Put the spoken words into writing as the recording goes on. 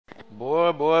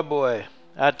boy.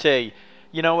 I tell you.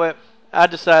 You know what? I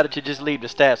decided to just leave the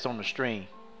stats on the screen.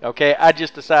 Okay? I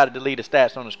just decided to leave the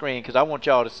stats on the screen because I want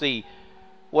y'all to see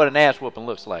what an ass whooping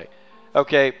looks like.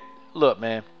 Okay? Look,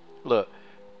 man. Look.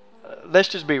 Let's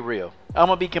just be real. I'm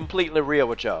going to be completely real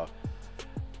with y'all.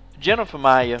 Jennifer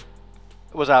Maia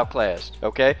was outclassed.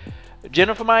 Okay?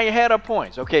 Jennifer Maia had her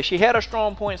points. Okay? She had her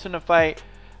strong points in the fight.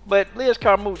 But Liz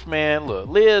Carmouche, man, look,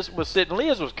 Liz didn't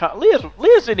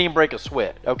even break a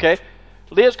sweat, okay?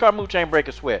 Liz Carmouche ain't break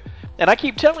a sweat. And I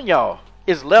keep telling y'all,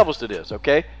 it's levels to this,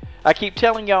 okay? I keep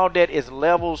telling y'all that it's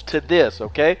levels to this,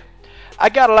 okay? I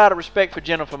got a lot of respect for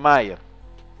Jennifer Maia.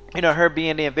 You know, her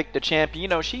being the Invicta champion, you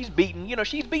know, she's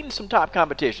beaten some top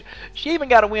competition. She even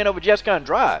got a win over Jessica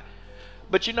Andrade.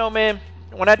 But you know, man,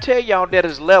 when I tell y'all that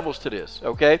it's levels to this,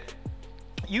 okay?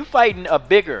 You fighting a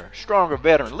bigger, stronger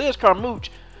veteran. Liz Carmouche,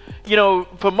 you know,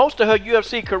 for most of her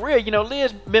UFC career, you know,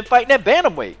 Liz been fighting at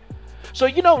bantamweight. So,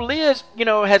 you know, Liz, you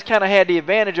know, has kind of had the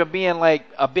advantage of being like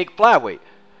a big flyweight.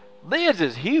 Liz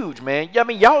is huge, man. I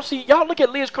mean, y'all look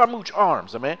at Liz Carmouche's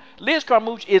arms, man. Liz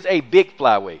Carmouche is a big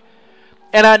flyweight.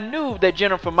 And I knew that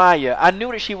Jennifer Maia, I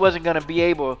knew that she wasn't going to be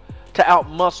able to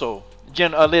outmuscle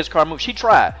Liz Carmouche. She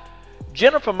tried.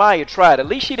 Jennifer Maia tried. At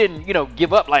least she didn't, you know,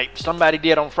 give up like somebody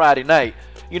did on Friday night.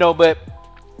 You know, but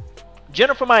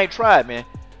Jennifer Maia tried, man.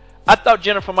 I thought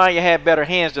Jennifer Maia had better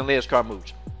hands than Liz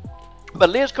Carmouche. But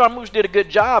Liz Carmouche did a good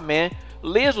job, man.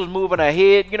 Liz was moving her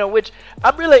head, you know, which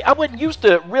I wasn't used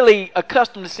to really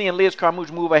accustomed to seeing Liz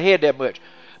Carmouche move her head that much.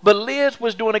 But Liz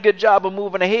was doing a good job of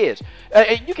moving her heads.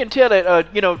 And you can tell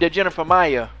that, you know, that Jennifer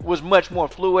Maia was much more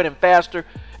fluid and faster.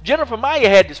 Jennifer Maia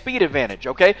had the speed advantage,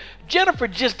 okay? Jennifer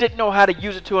just didn't know how to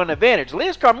use it to an advantage.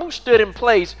 Liz Carmouche stood in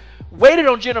place, waited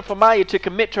on Jennifer Maia to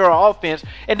commit to her offense,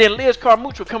 and then Liz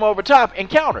Carmouche would come over top and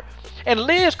counter. And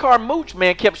Liz Carmouche,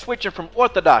 man, kept switching from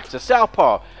orthodox to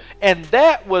southpaw, and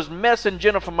that was messing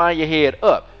Jennifer Maia head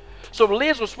up. So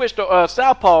Liz would switch to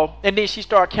southpaw, and then she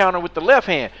started countering with the left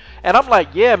hand. And I'm like,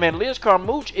 yeah, man, Liz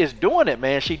Carmouche is doing it,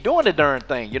 man. She's doing the darn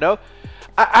thing, you know.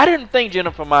 I didn't think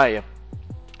Jennifer Maia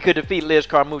could defeat Liz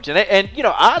Carmouche. And you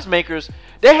know, odds makers,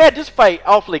 they had this fight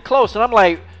awfully close. And I'm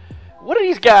like, what do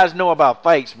these guys know about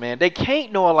fights, man? They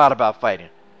can't know a lot about fighting.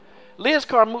 Liz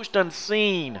Carmouche done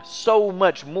seen so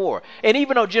much more. And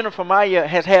even though Jennifer Maia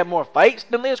has had more fights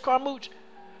than Liz Carmouche,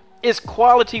 it's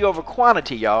quality over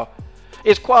quantity, y'all.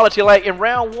 It's quality. Like in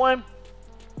round one,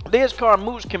 Liz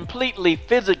Carmouche completely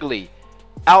physically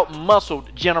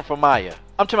outmuscled Jennifer Maia.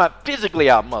 I'm talking about physically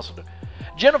outmuscled her.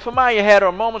 Jennifer Maia had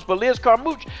her moments, but Liz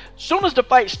Carmouche, soon as the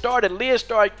fight started, Liz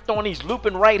started throwing these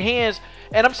looping right hands,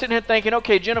 and I'm sitting here thinking,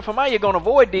 okay, Jennifer Maia gonna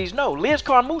avoid these. No, Liz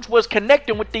Carmouche was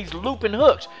connecting with these looping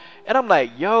hooks, and I'm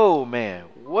like, yo, man,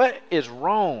 what is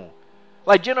wrong?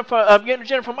 Like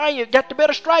Jennifer Maia got the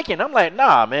better striking. I'm like,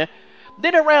 nah, man.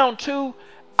 Then in round two,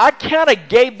 I kind of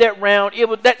gave that round. It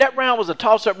was that round was a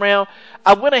toss-up round.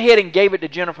 I went ahead and gave it to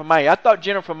Jennifer Maia. I thought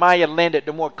Jennifer Maia landed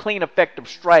the more clean, effective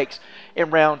strikes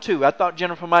in round two. I thought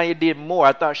Jennifer Maia did more.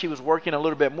 I thought she was working a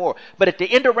little bit more. But at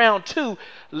the end of round two,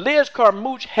 Liz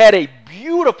Carmouche had a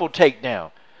beautiful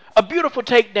takedown. A beautiful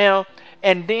takedown.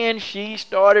 And then she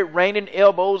started raining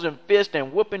elbows and fists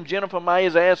and whooping Jennifer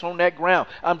Maia's ass on that ground.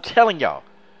 I'm telling y'all,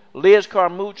 Liz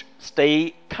Carmouche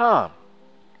stayed calm.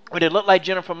 When it looked like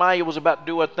Jennifer Maia was about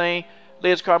to do her thing,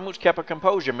 Liz Carmouche kept her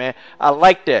composure, man. I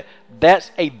like that.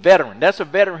 That's a veteran. That's a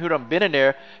veteran who done been in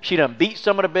there. She done beat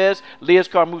some of the best. Liz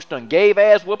Carmouche done gave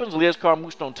ass whoopings. Liz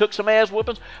Carmouche done took some ass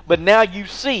whoopings. But now you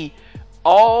see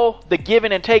all the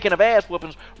giving and taking of ass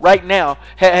whoopings right now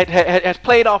has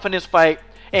played off in this fight.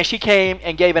 And she came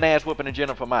and gave an ass whooping to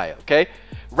Jennifer Maia, okay?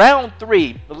 Round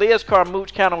three, Liz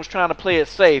Carmouche kind of was trying to play it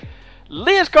safe.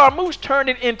 Liz Carmouche turned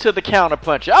it into the counter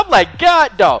puncher. I'm like,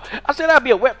 God, dog. I said I'd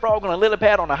be a wet frog on a lily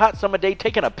pad on a hot summer day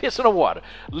taking a piss in the water.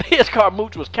 Liz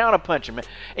Carmouche was counter punching, man.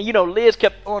 And, you know, Liz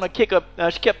kept throwing a kick up.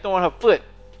 She kept throwing her foot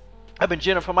up in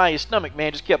Jennifer Maia's stomach,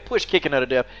 man. Just kept push kicking her to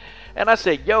death. And I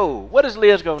said, yo, what is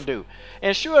Liz going to do?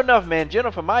 And sure enough, man,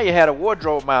 Jennifer Maia had a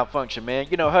wardrobe malfunction, man.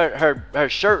 You know, her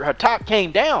shirt, her top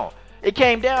came down. It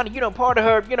came down, and, you know, part of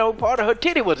her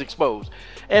titty was exposed.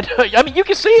 And, I mean, you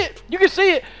can see it. You can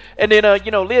see it. And then,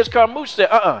 you know, Liz Carmouche said,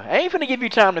 I ain't finna give you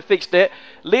time to fix that.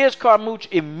 Liz Carmouche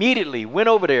immediately went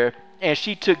over there, and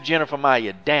she took Jennifer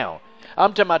Maia down.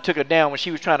 I'm talking about took her down when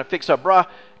she was trying to fix her bra.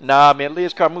 Nah, man,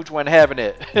 Liz Carmouche wasn't having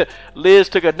it. Liz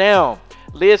took her down.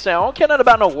 Liz said, I don't care nothing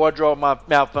about no wardrobe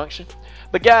malfunction.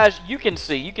 But guys, you can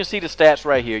see the stats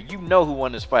right here. You know who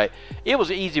won this fight. It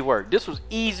was easy work. This was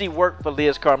easy work for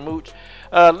Liz Carmouche.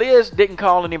 Liz didn't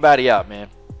call anybody out, man.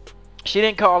 She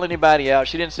didn't call anybody out.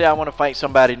 She didn't say, I want to fight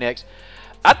somebody next.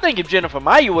 I think if Jennifer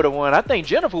Maia would have won, I think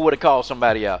Jennifer would have called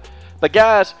somebody out. But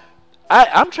guys,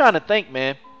 I'm trying to think,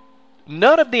 man.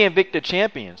 None of the Invicta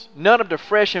champions, none of the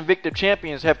fresh Invicta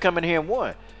champions have come in here and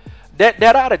won.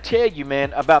 That ought to tell you,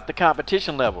 man, about the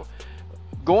competition level.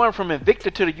 Going from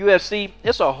Invicta to the UFC,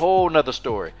 it's a whole nother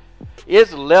story.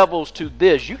 It's levels to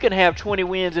this. You can have 20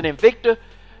 wins in Invicta,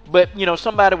 but, you know,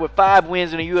 somebody with 5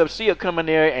 wins in the UFC will come in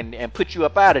there and put you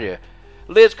up out of there.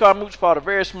 Liz Carmouche fought a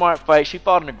very smart fight. She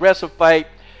fought an aggressive fight.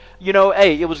 You know,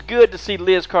 hey, it was good to see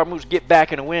Liz Carmouche get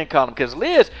back in the win column, because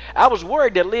Liz, I was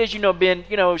worried that Liz,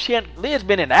 Liz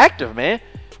been inactive, man.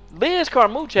 Liz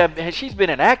Carmouche, she's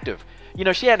been inactive. You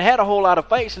know, she hadn't had a whole lot of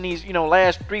fights in these,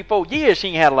 last 3-4 years. She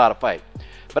ain't had a lot of fight.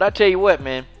 But I tell you what,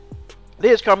 man,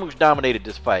 Liz Carmouche dominated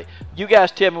this fight. You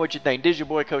guys tell me what you think. This is your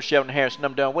boy, Coach Shelton Harrison.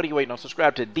 I'm done. What are you waiting on?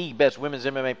 Subscribe to the best women's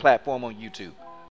MMA platform on YouTube.